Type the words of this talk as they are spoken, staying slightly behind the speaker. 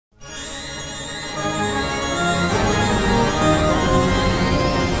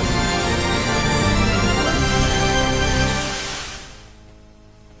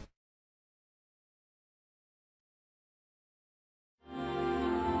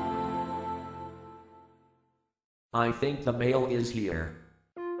I think the mail is here.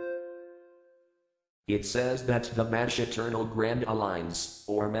 It says that the Match Eternal Grand Alliance,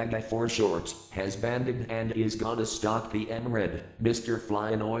 or MAGA for short, has banded and is gonna stalk the MRED. Mr.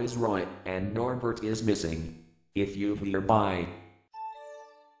 Flynoise Roy and Norbert is missing. If you hereby.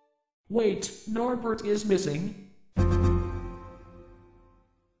 Wait, Norbert is missing?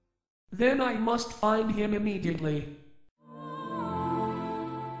 Then I must find him immediately.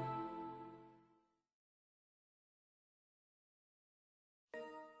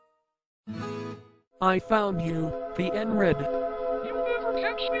 I found you, the NRED. You'll never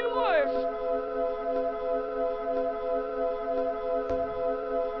catch me alive!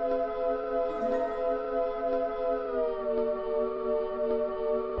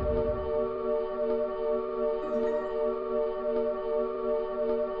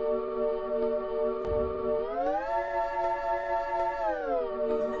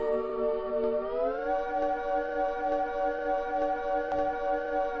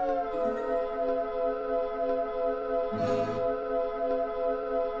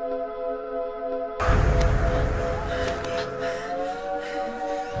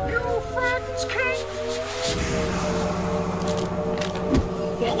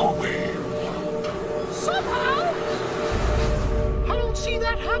 Somehow! I don't see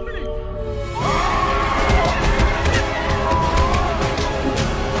that happening.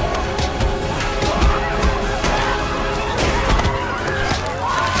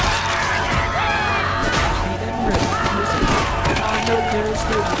 I know there's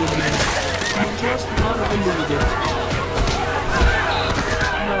still video. You just gotta believe it.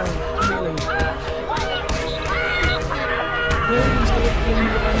 No, really. There is it in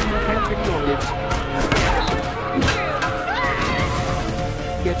you and you can't ignore it.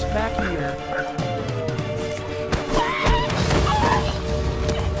 Get back here.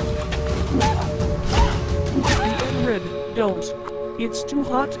 The NRED, don't. It's too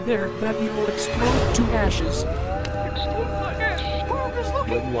hot there that you will explode to ashes.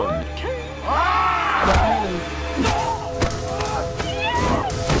 Good one. But really,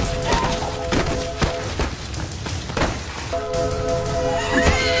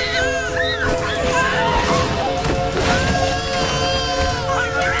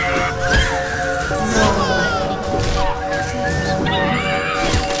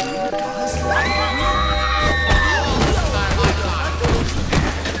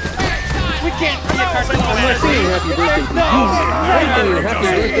 Let's say happy birthday to you. Happy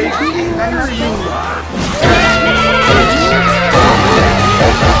birthday to you.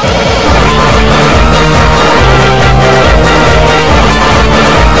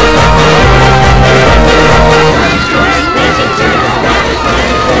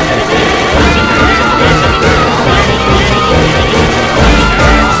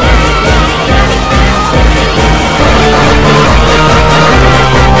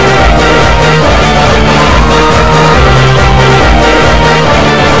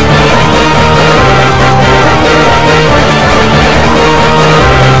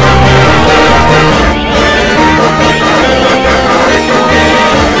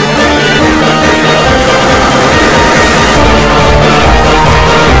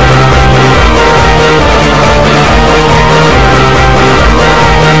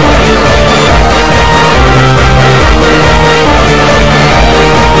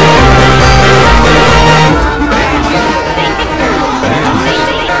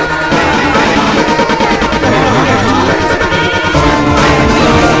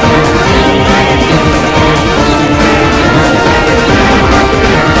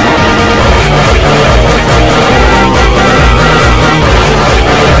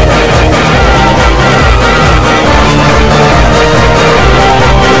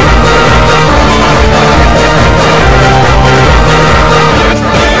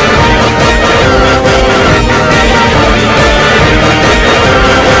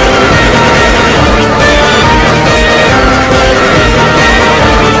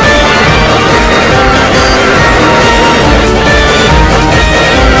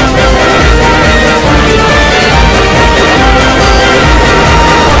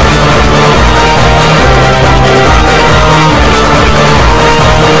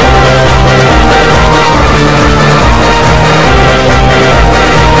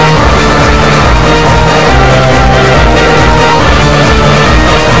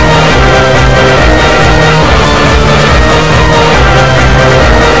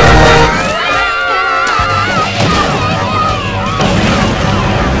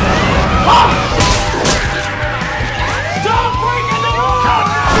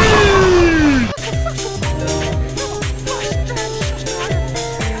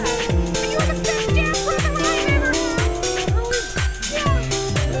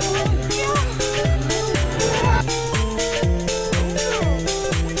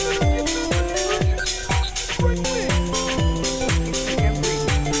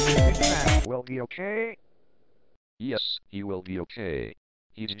 He will be okay.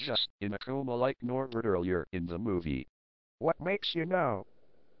 He's just in a coma like Norbert earlier in the movie. What makes you know?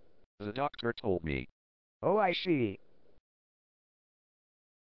 The doctor told me. Oh, I see.